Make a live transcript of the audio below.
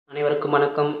அனைவருக்கும்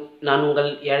வணக்கம். நான் உங்கள்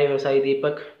ஏழை விவசாயி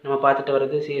தீபக். நம்ம பார்த்துட்டு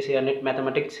வர்றது CSIR நெட்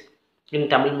மேத்தமெட்டிக்ஸ் இன்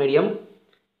தமிழ் மீடியம்.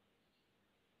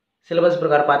 சிலபஸ்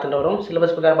பிரகாரம்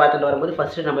பார்த்துட்டு வரும்போது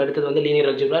ஃபஸ்ட்டு நம்ம எடுத்தது வந்து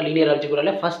லீனியர்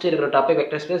அல்ஜிப்ராவில் ஃபஸ்ட் இருக்கிற டாபிக்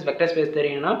வெக்டர் ஸ்பேஸ்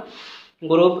தெரியும்னா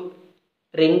குரூப்,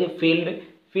 ரிங்,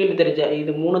 ஃபீல்டு தெரிஞ்ச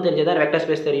இது மூணு தெரிஞ்சதான் வெக்டர்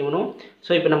ஸ்பேஸ் தெரியணும்.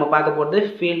 ஸோ இப்போ நம்ம பார்க்க போகிறது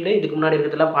ஃபீல்டு. இதுக்கு முன்னாடி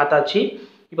இருக்கிறதுலாம் பார்த்தாச்சு.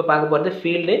 இப்போ பார்க்க போகிறது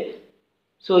ஃபீல்டு.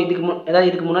 ஸோ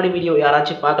இதுக்கு முன்னாடி வீடியோ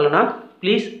யாராச்சும் பார்க்கலன்னா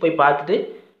ப்ளீஸ் போய் பார்த்துட்டு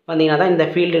வந்தீங்கன்னா தான் இந்த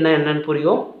ஃபீல்டுனா என்னன்னு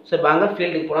புரியும். சரி வாங்க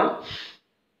ஃபீல்டுக்கு போகலாம்.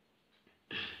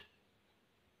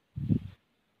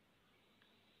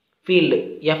 ஃபீல்டு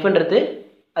எஃப்ன்றது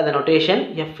அது நோட்டேஷன்,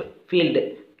 எஃப் ஃபீல்டு,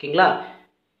 ஓகேங்களா.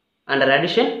 Under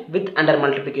addition with under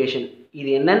multiplication, இது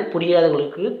என்னன்னு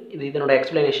புரியாதவங்களுக்கு இதனோட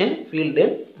explanation. Field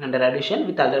under addition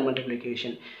with under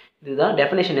multiplication, இதுதான்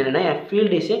டெஃபினேஷன். என்னென்னா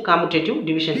field is a commutative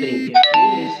division ring.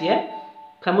 Field is a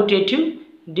commutative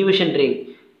division ring.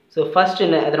 So first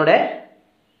அதனோட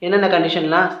என்னென்ன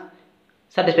கண்டிஷன்லாம்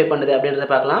satisfy பண்ணுது அப்படின்றத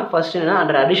பார்க்கலாம். ஃபர்ஸ்ட் என்னன்னா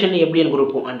அண்டர் அடிஷனில் எப்ளியன்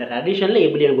குரூப்பும்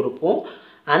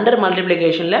அண்டர்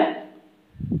மல்டிப்ளிகேஷனில்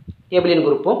எப்ளியன்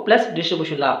குரூப்பும் ப்ளஸ்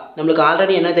டிஸ்ட்ரிபியூஷன் லா. நம்மளுக்கு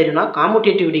ஆல்ரெடி என்ன தெரியும்னா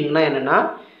காமுட்டேட்டிவ் ரிங்னா என்னென்னா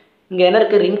இங்கே என்ன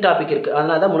இருக்குது, ரிங் டாபிக் இருக்குது.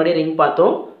 அதனால தான் முன்னாடியே ரிங்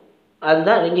பார்த்தோம்.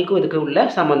 அதுதான் ரிங்குக்கும் இதுக்கு உள்ள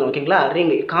சம்மந்தம், ஓகேங்களா.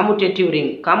 ரிங் காமுட்டேட்டிவ்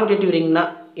ரிங்னா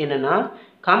என்னென்னா,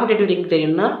 காமுட்டேட்டிவ் ரிங்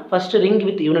தெரியும்னா ஃபஸ்ட்டு ரிங்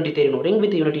வித் யூனிட்டி தெரியணும். ரிங்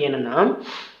வித் யூனிட்டி என்னென்னா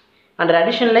அண்டர்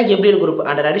அடிஷனில் எப்ளியன்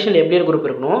குரூப்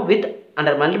இருக்கணும், வித்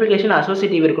அண்டர் மல்டிப்ளிகேஷன்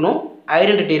அசோசியேட்டிவ் இருக்கணும்,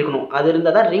 ஐடென்டிட்டி இருக்கணும். அது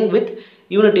இருந்தால் தான் ரிங் வித்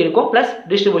யூனிட்டி இருக்கும், ப்ளஸ்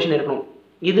டிஸ்ட்ரிபியூஷன் இருக்கணும்.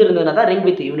 இது இருந்ததுனா தான் ரிங்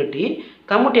வித் யூனிட்டி.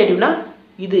 கம்யூட்டேட்டிவ்னா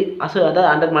இது அதாவது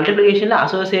under மல்டிப்ளிகேஷனில்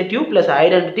associative plus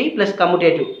identity plus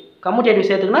commutative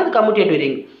சேர்த்துக்குன்னா அது கம்யூட்டேட்டிவ்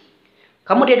ரிங்.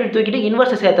 கம்யூட்டேட்டிவ் தூக்கிட்டு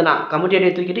இன்வர்ஸை சேர்த்தனா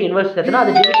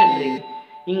அது டிவிஷன் ரிங்.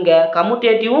 இங்கே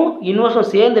கம்யூட்டேட்டிவும்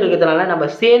இன்வர்ஸும் சேர்ந்து இருக்கிறதுனால நம்ம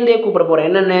சேர்ந்தே கூப்பிட போகிறோம்.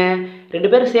 என்னென்ன, ரெண்டு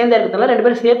பேரும் சேர்ந்தே இருக்கிறதுனால ரெண்டு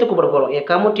பேரும் சேர்த்து கூப்பிட போகிறோம்.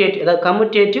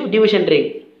 கம்யூட்டேட்டிவ் டிவிஷன் ரிங்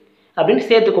அப்படின்னு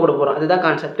சேர்த்து கூப்பிட போகிறோம். அதுதான்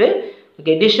கான்செப்ட்.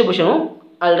 ஓகே, டிஸ்ட்ரிபியூஷனும்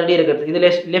ஆல்ரெடி இருக்கிறது. இது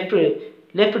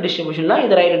லெஃப்ட் டிஸ்ட்ரிபியூஷன்லாம்,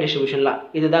 இது ரைட் டிஸ்ட்ரிபியூஷன்லாம்.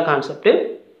 இதுதான் கான்செப்ட்.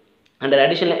 அண்டர்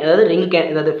அடிஷனில் அதாவது ரிங்குக்கு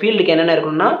அதாவது ஃபீல்டுக்கு என்னென்ன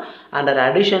இருக்கணும்னா அண்டர்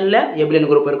அடிஷனில் எப்ளியன்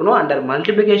குரூப் இருக்கணும், அண்டர்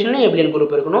மல்டிப்ளிகேஷனில் எப்ளியன்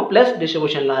குரூப் இருக்கணும், ப்ளஸ்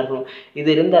டிஸ்ட்ரிபியூஷன்லாம் இருக்கணும். இது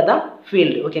இருந்தால் தான்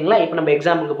ஃபீல்டு, ஓகேங்களா. இப்போ நம்ம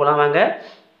எக்ஸாம்பிளுக்கு போகலாம் வாங்க.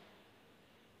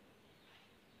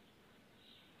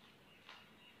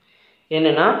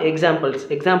 என்னென்னா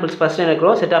எக்ஸாம்பிள்ஸ் ஃபஸ்ட்டு என்ன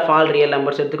இருக்கிறோம், set of all real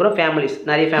numbers எடுத்துக்கிறோம்,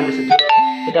 நிறைய ஃபேமிலிஸ் எடுத்துக்கிறோம்.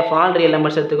 Set of all real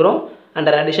numbers எடுத்துக்கிறோம்.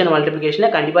 அண்டர் அடிஷன்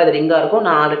மல்டிப்ளிகேஷனில் கண்டிப்பாக அது ரிங்காக இருக்கும்.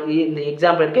 நான் இந்த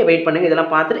எக்ஸாம்பிள் இருக்குது, வெயிட் பண்ணுங்கள்,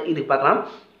 இதெல்லாம் பார்த்துட்டு இதுக்கு பார்க்கலாம்.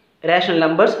 Rational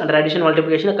numbers under addition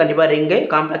multiplication கண்டிப்பாக ring.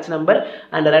 Complex number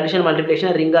under addition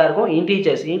multiplication ரிங்காக இருக்கும்.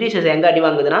 இன்டீஜர்ஸ் எங்கே அடி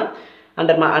வாங்குதுன்னா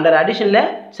அண்டர் அடிஷனில்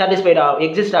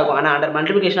எக்ஸிஸ்ட் ஆகும், ஆனால் அண்டர்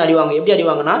மல்டிப்ளிகேஷன் அடி வாங்கும். எப்படி அடி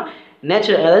வாங்குனா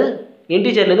அதாவது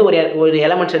இன்டீஜர்லேருந்து ஒரு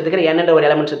எலமெண்ட்ஸ் எடுத்துக்கிறேன், n ஒரு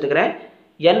எலமெண்ட்ஸ் எடுத்துக்கிறேன்.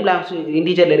 n பிளாங்ஸ்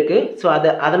இன்டீஜரில் இருக்குது. ஸோ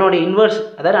அதனோட இன்வர்ஸ்,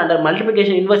 அதாவது அண்டர்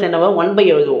மல்டிப்ளிகேஷன் இன்வர்ஸ் என்னவோ 1/,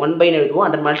 எழுதுவோம்.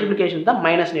 அண்டர் மல்டிப்ளிகேஷன் தான்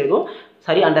மைனஸ்னு எழுதுவோம்.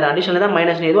 சரி, அண்டர் அடிஷனில் தான்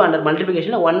மைனஸ்னு எழுதுவோம். அண்டர்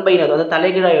மல்டிப்ளிகேஷனில் 1/, அதாவது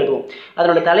தலைகீழாக எழுதுவோம்.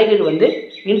 அதனோட தலைகீழ் வந்து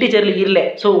இன்டீஜரில் இல்லை.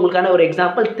 ஸோ உங்களுக்கான ஒரு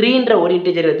எக்ஸாம்பிள் 3 ஒரு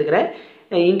இன்டீஜர் எடுத்துக்கிறேன்.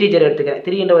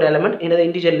 3 ஒரு எலமெண்ட் என்னது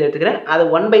இன்டீஜரில் எடுத்துக்கிறேன். அது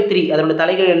 1/3, அதனோட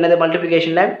தலைகீழ் என்னது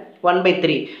மல்டிப்ளிகேஷனில்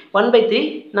 1/3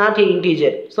 நாட் ஏ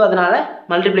இன்டீஜர். ஸோ அதனால்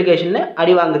மல்டிப்ளிகேஷனில்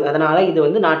அடி வாங்குது. அதனால் இது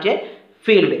வந்து not a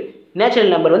field.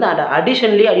 Natural number வந்து அண்டர்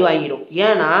அடிஷன்லேயே அடி வாங்கிடும்.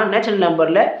 ஏன்னா நேச்சுரல்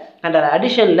நம்பரில் அண்டர்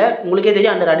அடிஷனில் உங்களுக்கே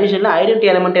தெரியும், அண்டர் அடிஷனில் ஐடென்டி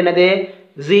எலமெண்ட் என்னது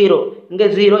 0. இங்கே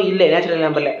 0 இல்லை நேச்சுரல்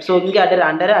நம்பரில். ஸோ இங்கே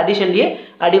அண்டர் அடிஷன்லேயே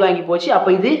அடி வாங்கி போச்சு. அப்போ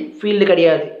இது ஃபீல்டு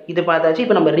கிடையாது. இது பார்த்தாச்சு.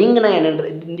 இப்போ நம்ம ரிங்னா என்னன்ற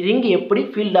ரிங் எப்படி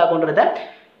ஃபீல்டு ஆகுன்றதை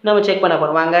நம்ம செக் பண்ண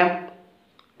போகிறோம் வாங்க.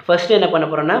 ஃபஸ்ட்டு என்ன பண்ண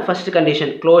போகிறோன்னா ஃபஸ்ட்டு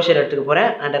கண்டிஷன் க்ளோஷர் எடுத்துக்க போகிறேன்.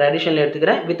 அண்டர் அடிஷனில்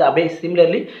எடுத்துக்கிறேன். வித் அப்படியே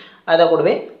சிமிலர்லி அதை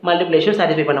கூடவே மல்டிப்ளிகேஷன்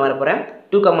சாட்டிஸ்ஃபை பண்ண வர போகிறேன்.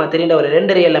 2,3 ஒரு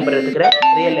 2 ரியல் நம்பர் எடுத்துக்கிறேன்.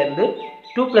 ரியல்லேருந்து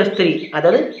 2 + 3,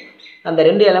 அதாவது அந்த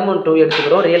 2 எலமெண்ட் 2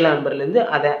 எடுத்துக்கிறோம் ரியல் நம்பர்லேருந்து.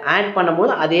 அதை ஆட்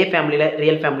பண்ணும்போது அதே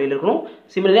ரியல் ஃபேமிலியில் இருக்கணும்.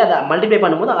 சிமிலர்லி அதை மல்டிப்ளை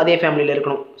பண்ணும்போது அதே ஃபேமிலியில்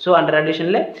இருக்கணும். ஸோ அண்டர்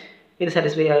அடிஷனில் இது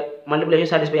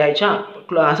மல்டிப்ளிகேஷன் சாட்டிஸ்ஃபை ஆகிடுச்சா.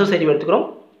 அசோசியேட்டிவ் எடுத்துக்கிறோம்.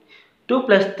 2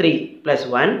 + 3 +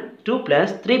 1, 2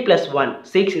 + 3 + 1,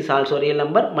 6 is also real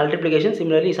number. Multiplication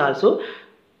similarly is also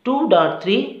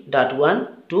 2.3.1,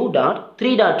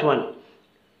 2.3.1,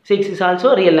 6 is also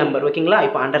real number, ஓகேங்களா.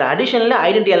 இப்போ அண்டர் அடிஷனில்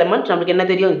ஐடென்டி எலமெண்ட் நம்மளுக்கு என்ன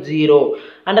தெரியும் 0,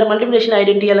 அண்டர் மல்டிப்ளிகேஷன்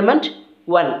ஐடென்டி எலமெண்ட்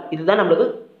 1. இதுதான் நம்மளுக்கு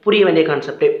புரிய வேண்டிய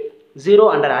concept. 0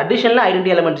 under அடிஷனில்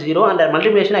identity element 0, under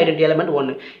multiplication identity element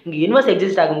 1. இங்கே இன்வர்ஸ்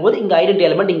எக்ஸிஸ்ட் ஆகும்போது இங்கே ஐடென்டி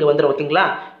எலமெண்ட் இங்கே வந்துடும், ஓகேங்களா.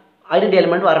 ஐடென்டி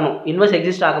எலமெண்ட் வரணும். இன்வர்ஸ்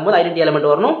எக்ஸிஸ்ட் ஆகும்போது ஐடென்டி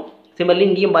எலமெண்ட் வரணும். சிமிலர்லி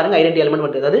இங்கேயும் பாருங்கள் ஐடென்டி எலமெண்ட்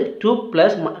வருது. அதாவது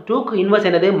 2க்கு இன்வர்ஸ்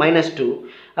என்னது -2.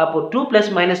 அப்போது 2 +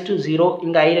 -2 0.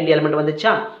 இங்கே ஐடென்டி எலமெண்ட்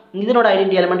வந்துச்சா. இதனோட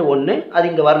ஐடென்டி எலமெண்ட் 1, அது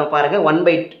இங்கே வரணும் பாருங்கள்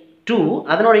 1/2.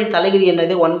 அதனோட தலைகீழ்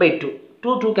என்னது 1/2.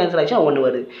 2 கேன்சல் ஆகிடுச்சா 1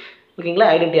 வருது, ஓகேங்களா.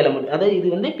 ஐடென்டி எலமெண்ட் அதாவது இது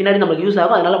வந்து பின்னாடி நமக்கு யூஸ்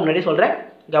ஆகும். அதனால் முன்னாடியே சொல்கிறேன்,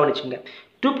 கவனிச்சுங்க.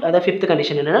 2 அதாவது ஃபிஃப்த்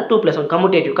கண்டிஷன் என்னன்னா 2 + 1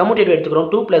 கம்யூட்டேட்டிவ் எடுத்துக்கிறோம்.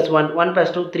 2 + 1 1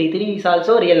 + 2 3 3 is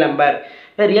also real number.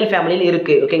 Real ஃபேமிலியில்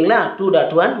இருக்குது. ஓகேங்களா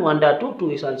 2.1 1.2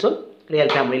 2 இஸ் ஆல்சோ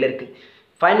ரியல் ஃபேமிலியில் இருக்குது.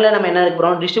 ஃபைனலாக நம்ம என்ன எடுக்க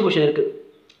போகிறோம்? டிஸ்ட்ரிபியூஷன் இருக்குது.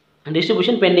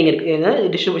 டிஸ்ட்ரிபியூஷன் பெண்டிங் இருக்குது.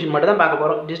 டிஸ்ட்ரிபியூஷன் மட்டும் தான் பார்க்க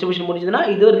போகிறோம். டிஸ்ட்ரிபியூஷன் முடிஞ்சதுன்னா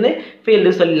இது வந்து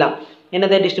ஃபெயில்டு சொல்லலாம்.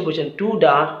 என்னது டிஸ்ட்ரிபியூஷன்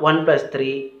 2.1 +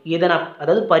 3 இதை நான்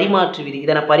அதாவது பரிமாற்று விதி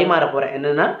இதை நான் பரிமாற போகிறேன்.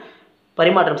 என்னென்னா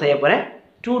பரிமாற்றம் செய்ய போகிறேன்.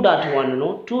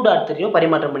 2.1னும் 2.3யும்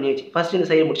பரிமாற்றம் பண்ணியாச்சு. ஃபஸ்ட் இந்த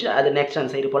சைடு முடிச்சு அது நெக்ஸ்ட்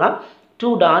அந்த சைடு போகலாம்.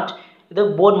 2. இது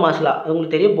போர்ட் மாஸ்லா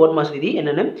உங்களுக்கு தெரியும். போர்ட் மாஸ் விதி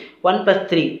என்னென்னு 1 +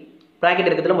 3 ப்ராக்கெட்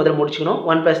இருக்கிறதுல முதல்ல முடிச்சுக்கணும்.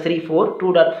 1 + 3 4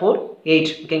 2.4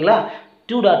 8 ஓகேங்களா.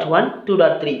 2.1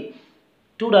 2.3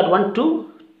 2.1 2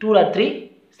 2.3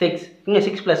 6 இங்கே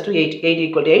 6 + 2 8 8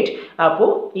 = 8.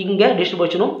 அப்போது இங்கே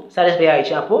டிஸ்ட்ரிபியூஷனும் சாட்டிஸ்ஃபை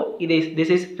ஆகிடுச்சு. அப்போது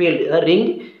திஸ் இஸ் ஃபீல்டு. அதாவது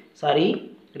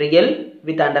real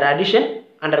with under addition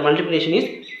under multiplication is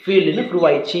ஃபீல்டுன்னு prove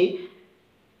ஆயிடுச்சு.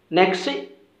 நெக்ஸ்ட்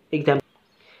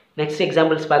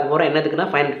எக்ஸாம்பிள்ஸ் பார்க்க போகிறோம். என்னதுக்குன்னா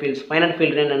ஃபைனட்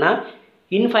ஃபீல்டு என்னென்னா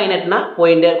இன்ஃபைனட்னா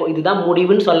போயிட்டே இருக்கும். இதுதான்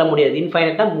முடிவுன்னு சொல்ல முடியாது.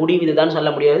 இன்ஃபைனட்னா முடிவு இதுதான் சொல்ல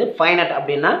முடியாது. ஃபைனட்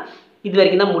அப்படின்னா இது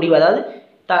வரைக்கும் தான் முடிவு. அதாவது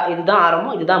இதுதான்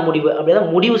ஆரம்பம் இதுதான் முடிவு அப்படி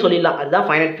தான் முடிவு சொல்லிடலாம். அதுதான்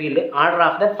finite field. Order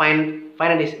of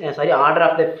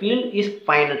the field is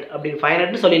finite அப்படின்னு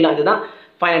ஃபைனட்னு சொல்லிடலாம். இதுதான்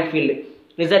ஃபைனட் ஃபீல்டு.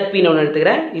 ZPன்னு ஒன்று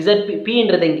எடுத்துக்கிறேன்.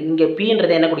 Pன்றது இங்கே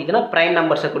Pன்றது என்ன குடிக்குதுன்னா ப்ரைம்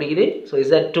நம்பர்ஸை குடிக்குது. So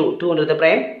Z2 2ன்றது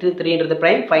prime 3ன்றது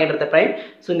prime 5ன்றது prime.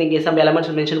 So இங்கே சம்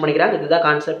எலமெண்ட்ஸ் மென்ஷன் பண்ணிக்கிறாங்க. இதுதான்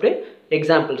கான்செப்ட்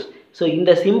எக்ஸாம்பிள்ஸ். ஸோ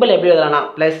இந்த சிம்பிள் எப்படி எழுதலாம்?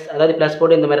 ப்ளஸ் அதாவது ப்ளஸ்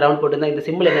போட்டு இந்த மாதிரி ரவுண்ட் போட்டு இந்த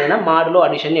சிம்பிள் என்னன்னா மாடுலோ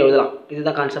அடிஷன் எழுதலாம்.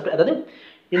 இதுதான் கான்செப்ட். அதாவது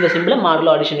இந்த சிம்பிளை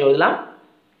மாடுலோ அடிஷன் எழுதலாம்.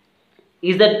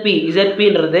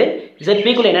 ZPன்றது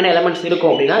ZPக்குள்ள என்னென்ன எலமெண்ட்ஸ்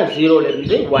இருக்கும் அப்படின்னா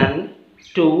 0லேருந்து 1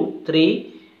 2 3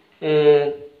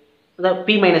 அதாவது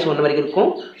P-1 வரைக்கும்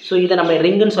இருக்கும். ஸோ இதை நம்ம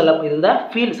ரிங்குன்னு சொல்ல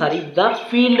இதுதான்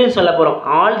ஃபீல்டுன்னு சொல்ல போகிறோம்.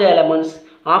 ஆல் த எலமெண்ட்ஸ்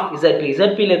ஆஃப்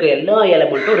ZPயில் இருக்கிற எல்லா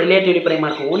எலமெண்ட்டும் ரிலேட்டிவ்லி ப்ரைமாக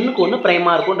இருக்கும். ஒன்றுக்கு ஒன்று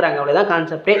ப்ரைமாக இருக்கும்ன்றாங்க. அவ்வளோதான்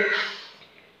கான்செப்டே.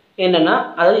 என்னென்னா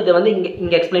அதாவது இதை வந்து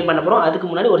இங்கே எக்ஸ்பிளைன் பண்ண போகிறோம். அதுக்கு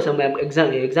முன்னாடி ஒரு சம்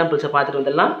எக்ஸாம்பிள்ஸை பார்த்துட்டு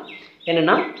வந்துடலாம்.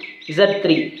 என்னென்னா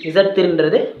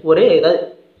Z3ன்றது ஒரு ஏதாவது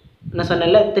நான்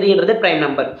சொன்னேன்ல 3ன்றது ப்ரைம்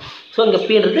நம்பர். ஸோ இங்கே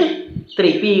Pன்றது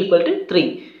 3 P = 3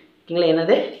 ஓகேங்களா.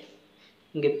 என்னது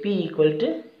இங்கே P =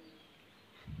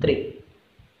 3.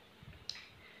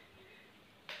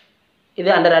 இது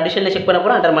அண்டர் அடிஷனில் செக் பண்ண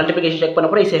போகிறோம். அண்டர் மல்டிப்ளிகேஷன் செக் பண்ண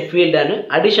போகிறோம். இஸ் எ ஃபீல்டானு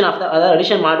அடிஷன் ஆஃப் அதாவது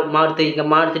அடிஷன் மாட் 3 இங்கே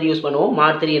மாட் 3 யூஸ் பண்ணுவோம்.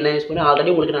 மாட் 3 என்ன யூஸ் பண்ணுவோம்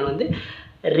ஆல்ரெடி உங்களுக்கு நான் வந்து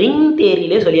ரிங்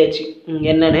தேரியிலே சொல்லியாச்சு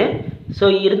என்னென்னு. ஸோ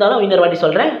இருந்தாலும் இன்னொரு வாட்டி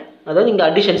சொல்கிறேன். அதாவது இங்கே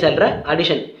அடிஷன் சொல்கிறேன்.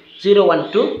 அடிஷன் 0 1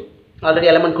 2 ஆல்ரெடி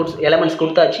எலமெண்ட்ஸ்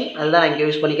கொடுத்தாச்சு. அதுதான் நான் இங்கே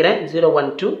யூஸ் பண்ணிக்கிறேன். 0 1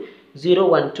 2 0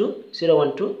 1 2 0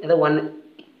 1 2 எதை 1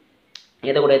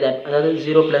 எதை கூட எதை அதாவது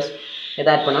 0 + எதை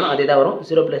ஆட் பண்ணாலும் அதே தான் வரும்.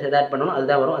 0 + எதை ஆட் பண்ணாலும்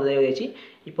அதுதான் வரும். அதை வச்சு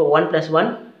இப்போ 1 + 1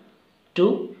 2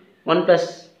 1 +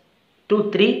 2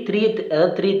 3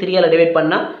 அதாவது 3 டிவைட்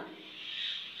பண்ணால்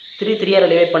 3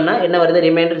 டிவைட் பண்ணால் என்ன வருது?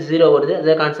 ரிமைண்டர் 0 வருது.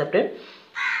 அதுதான் கான்செப்ட்.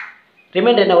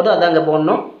 ரிமைண்டர் என்ன வருதோ அதான் அங்கே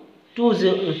போடணும். 2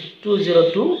 0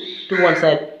 2 2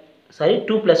 1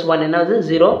 2 + 1 என்ன வருது?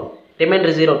 0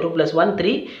 ரிமைண்டர் 0 2 + 1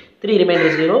 3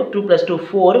 ரிமைண்டர் 0 2 + 2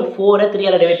 4 4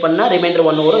 3 டிவைட் பண்ணால் ரிமைண்டர்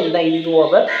 1 வரும். இதுதான் இது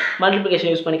ஓவர்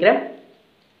மல்டிப்ளிகேஷன் யூஸ் பண்ணிக்கிறேன்.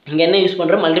 இங்கே என்ன யூஸ்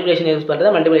பண்ணுறோம்? மல்டிப்ளிகேஷன் யூஸ்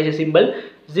பண்ணுறது. Multiplication simple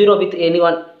 0 with any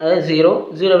one அதாவது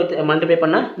 0 வித் மல்டிப்ளை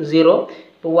பண்ணால் 0.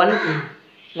 இப்போ 1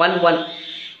 1 1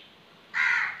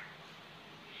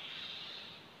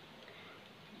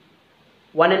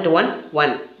 1 into 1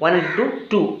 1 1 into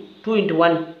 2 2 into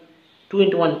 1 2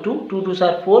 into 1 2 2 2s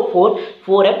are 4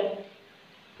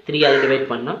 3 all divide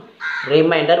பண்ணால்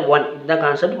ரிமைண்டர் 1. இதுதான்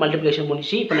கான்செப்ட். மல்டிப்ளிகேஷன்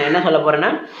முடிச்சு இப்போ நான் என்ன சொல்ல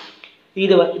போகிறேன்னா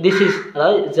இது திஸ் இஸ்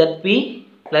அதாவது ZP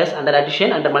plus under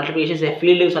addition under multiplication is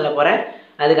ஃபீல்டுன்னு சொல்ல போகிறேன்.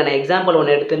 அதுக்கான எக்ஸாம்பிள்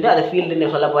ஒன்று எடுத்துட்டு அதை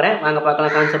ஃபீல்டுன்னு சொல்ல போகிறேன். வாங்க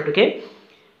பார்க்கலாம் கான்செப்ட்டுக்கு.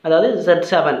 அதாவது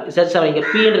Z7 இங்கே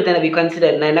Pன்றது எனக்கு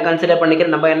கன்சிடர் நான் என்ன கன்சிடர்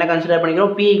பண்ணிக்கிறேன் நம்ம என்ன கன்சிடர்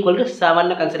பண்ணிக்கிறோம் P =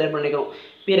 7 கன்சிடர் பண்ணிக்கிறோம்.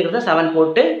 P இருக்கிறத 7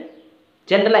 போட்டு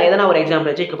ஜென்ரலாக எதனா ஒரு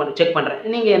எக்ஸாம்பிள் செக் பண்ணுறேன்.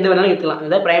 நீங்கள் எந்த வேணாலும் எடுத்துக்கலாம்.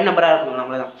 அதாவது ப்ரைம் நம்பராக இருக்கணும்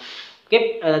அவ்வளோதான். ஓகே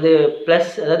அதாவது ப்ளஸ்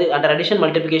அதாவது அண்டர் அடிஷன்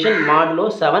மல்டிப்ளிகேஷன் மாடுலோ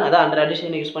 7 அதாவது அண்டர்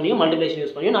அடிஷன் யூஸ் பண்ணியும் மல்டிப்ளிகேஷன்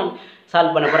யூஸ் பண்ணியும் நான்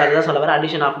சால்வ் பண்ண போகிறேன். அதுதான் சொல்ல வரேன்.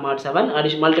 Addition of Mat 7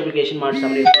 addition multiplication Mat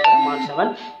 7 use பண்ணுறேன். மாட் 7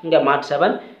 இங்கே மாட் 7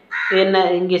 என்ன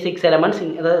இங்கே 6 எலமெண்ட்ஸ்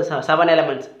அதாவது 7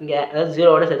 எலமெண்ட்ஸ் இங்கே அதாவது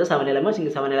 0வோட சேர்த்து 7 எலமெண்ட்ஸ்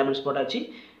இங்கே 7 எலமெண்ட்ஸ் போட்டாச்சு.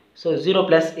 ஸோ 0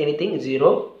 + anything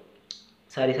 0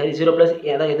 0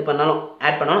 + எதாவது இது பண்ணாலும்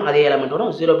ஆட் பண்ணாலும் அதே எலமெண்ட்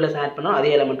வரும். 0 + ஆட் பண்ணாலும் அதே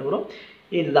எலமெண்ட் வரும்.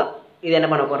 இதுதான் இது என்ன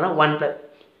பண்ண போகிறோம்னா 1 +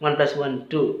 1 + 1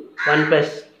 2 1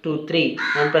 + 2 3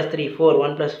 1 + 3 4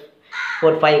 1 +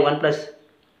 4 5 1 +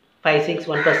 5 6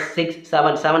 1 + 6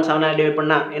 7 7 டிவைட்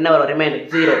பண்ணால் என்ன வரும்? ரிமைண்டர்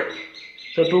 0.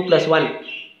 ஸோ 2 + 1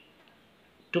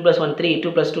 2 + 1 3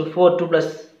 2 + 2 4 2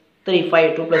 + 3 5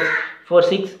 2 + 4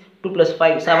 6 2 +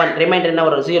 5 7 ரிமைண்டர் என்ன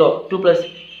வரும்? 0 2 +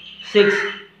 6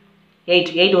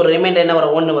 8 ஒரு ரிமைண்டர் என்ன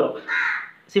வரும்? 1 வரும்.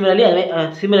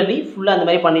 சிமிலர்லி ஃபுல்லாக அந்த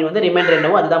மாதிரி பண்ணி வந்து ரிமைண்டர்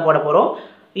என்னவோ அதுதான் போட போகிறோம்.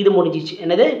 இது முடிஞ்சிச்சு.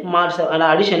 என்னது மார்க்ஸ்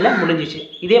அடிஷனில் முடிஞ்சிச்சு.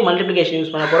 இதே மல்டிப்ளிகேஷன்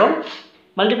யூஸ் பண்ண போகிறோம்.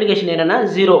 மல்டிப்ளிகேஷன் என்னென்னா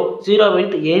ஜீரோ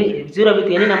வித்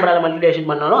எனி நம்பரால் மல்டிப்ளிகேஷன்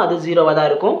பண்ணாலும் அது ஜீரோவாக தான்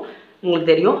இருக்கும். உங்களுக்கு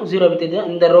தெரியும் ஜீரோ வித் இது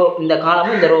இந்த ரோ இந்த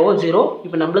காலமும் இந்த ரோவும் ஜீரோ.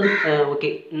 இப்போ நம்மளுக்கு ஓகே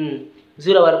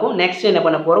ஜீரோவாக இருக்கும். நெக்ஸ்ட் என்ன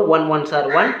பண்ண போகிறோம் 1 1s are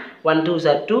 1 1 2s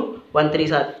are 2 1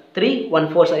 3s are 3 1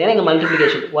 4s are ஏன்னா இங்கே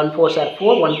multiplication 1 4s are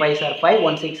 4 1 5s are 5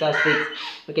 1 6s are 6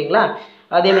 ஓகேங்களா.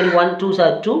 அதே மாதிரி 1 2s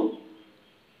are 2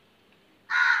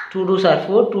 2 2s are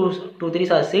 4 2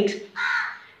 3s are 6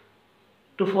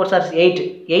 2 4s are 8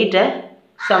 8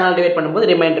 7 divide பண்ணும்போது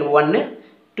ரிமைண்டர் 1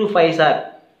 2 5s are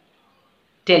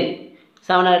 10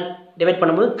 7 டிவைட்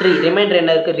பண்ணும்போது 3 ரிமைண்டர்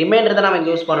என்ன இருக்குது ரிமைண்டர் தான் நம்ம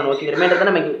இங்கே யூஸ் பண்ணணும். ஓகே ரிமைண்டர் தான்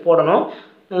நம்ம இங்கே போடணும்.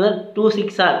 2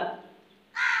 6 are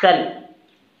 12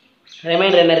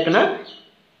 ரிமைண்டர் என்ன இருக்குன்னா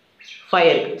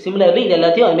 5 இருக்குது. சிமிலர்லி இது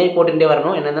எல்லாத்தையும் அதுமாரி போட்டுகிட்டே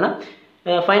வரணும். என்னதுன்னா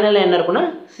ஃபைனலில் என்ன இருக்குன்னா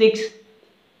 6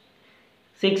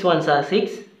 1s are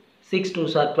 6 6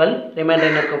 2s are 12 reminder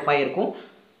என்ன இருக்கும் 5 இருக்கும்.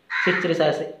 6 3s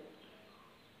are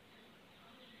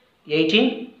 18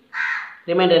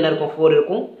 ரிமைண்டர் என்ன இருக்கும் 4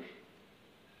 இருக்கும்.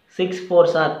 6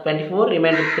 4s are 24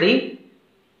 reminder 3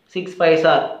 6 5s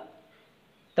are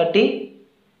 30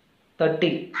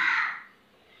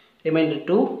 reminder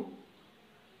 2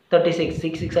 36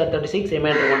 6 6 are 36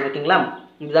 reminder 1 ஓகேங்களா.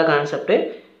 இதுதான் கான்செப்ட்.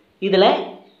 இதில்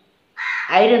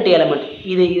ஐடென்டி எலமெண்ட்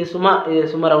இது சும்மா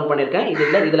ரவுண்ட் பண்ணியிருக்கேன்.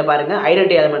 இதில் பாருங்கள்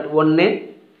ஐடென்டி எலமெண்ட் 1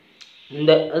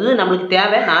 இந்த அது நம்மளுக்கு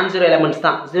தேவை நான் ஜீரோ எலமெண்ட்ஸ்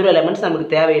தான். ஜீரோ எலமெண்ட்ஸ்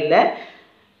நம்மளுக்கு தேவையில்லை.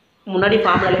 முன்னாடி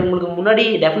ஃபார்முலாலே உங்களுக்கு முன்னாடி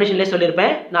டெஃபினேஷன்லேயே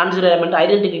சொல்லியிருப்பேன். நான் ஜீரோ எலமெண்ட்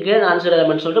ஐடென்டிட்டிக்கு நான் ஜீரோ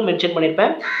எலமெண்ட் சொல்லிட்டு மென்ஷன்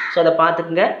பண்ணியிருப்பேன். ஸோ அதை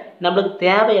பார்த்துக்குங்க. நம்மளுக்கு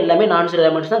தேவை எல்லாமே நான் ஜீரோ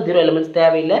எலமெண்ட்ஸ் தான். ஜீரோ எலமெண்ட்ஸ்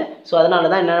தேவையில்லை. ஸோ அதனால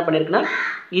தான் என்ன பண்ணியிருக்குன்னா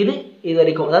இது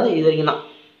வரைக்கும் அதாவது இது வரைக்கும் தான்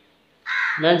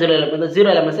நான் ஜீரோ எலமெண்ட் ஜீரோ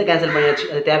எலமெண்ட்ஸை கேன்சல் பண்ணியாச்சு.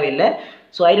 அது தேவையில்லை.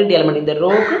 ஸோ ஐடென்டி எலமெண்ட் இந்த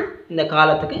ரோக்கு இந்த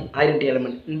காலத்துக்கு ஐடென்டி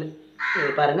எலமெண்ட் இந்த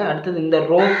பாருங்கள். அடுத்தது இந்த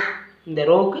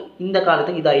ரோக்கு இந்த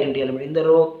காலத்துக்கு இது ஐடென்டி எலமெண்ட். இந்த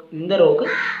ரோக்கு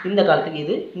இந்த காலத்துக்கு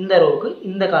இது இந்த ரோக்கு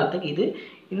இந்த காலத்துக்கு இது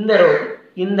இந்த ரோக்கு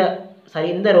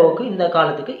இந்த ரோக்கு இந்த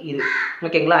காலத்துக்கு இது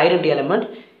ஓகேங்களா. ஐடென்டி எலமெண்ட்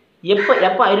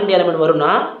எப்போ ஐடென்டி எலமெண்ட்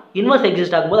வரும்னா இன்வர்ஸ்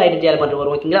எக்ஸிஸ்ட் ஆகும்போது ஐடென்டி எலமெண்ட்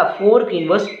வரும் ஓகேங்களா. 4க்கு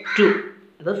இன்வர்ஸ் 2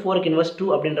 அதாவது 4க்கு இன்வர்ஸ்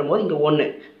 2 அப்படின்ற போது இங்கே 1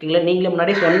 ஓகேங்களா. நீங்களே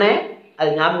முன்னாடியே சொன்னேன் அது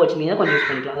ஞாபகம் வச்சுருந்தீங்கன்னா கொஞ்சம் யூஸ்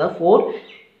பண்ணிக்கலாம். அதாவது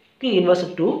 4க்கு இன்வர்ஸ்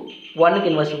 2 1க்கு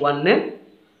இன்வர்ஸ் 1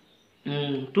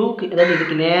 2க்கு அதாவது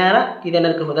இதுக்கு நேராக இது என்ன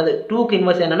இருக்குது அதாவது 2க்கு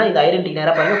இன்வர்ஸ் என்னென்னா இது ஐடென்டி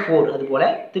நேராக பாருங்கள் 4 அது போல்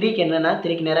 3க்கு என்னென்னா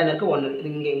 3க்கு நேராக என்ன இருக்குது 1 இது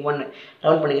இங்கே 1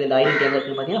 ரவுண்ட் பண்ணிக்கிற இந்த ஐடென்டி எங்கே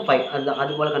இருக்குன்னு பார்த்தீங்கன்னா 5 அதுதான்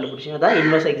அது போல் கண்டுபிடிச்சி அதான்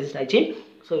இன்வர்ஸ் எக்ஸிஸ்ட் ஆச்சு.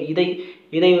 ஸோ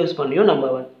இதை யூஸ் பண்ணியும்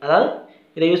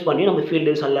நம்ம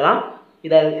ஃபீல்டு சொல்லலாம்.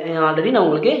 இதை ஆல்ரெடி நான்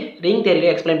உங்களுக்கு ரிங்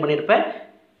தியரியிலே எக்ஸ்பிளைன் பண்ணியிருப்பேன்.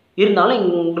 இருந்தாலும்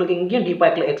உங்களுக்கு இங்கேயும்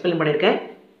டீப்பாக எக்ஸ்பிளைன் பண்ணியிருக்கேன்.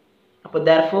 அப்போ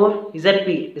therefore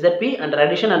ZP under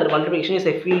addition under multiplication is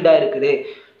a field-ஆ இருக்குது.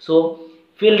 So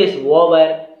field is over.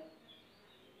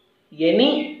 Any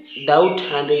doubt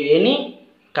and any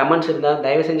comments இருந்தால்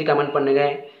தயவு செஞ்சு கமெண்ட்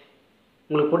பண்ணுங்கள்.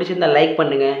 உங்களுக்கு பிடிச்சிருந்தால் லைக்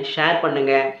பண்ணுங்கள், ஷேர்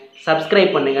பண்ணுங்கள்,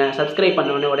 சப்ஸ்கிரைப் பண்ணுங்கள். சப்ஸ்கிரைப்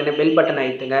பண்ண உடனே பெல் பட்டன்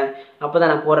அழுத்துங்க. அப்போ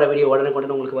தான் நான் போடுற வீடியோ உடனே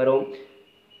உங்களுக்கு வரும்.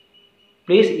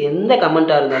 ப்ளீஸ் எந்த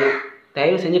கமெண்ட்டாக இருந்தாலும்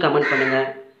தயவு செஞ்சு கமெண்ட் பண்ணுங்கள்.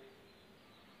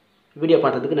 வீடியோ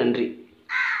பார்த்ததுக்கு நன்றி.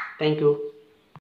 தேங்க்யூ.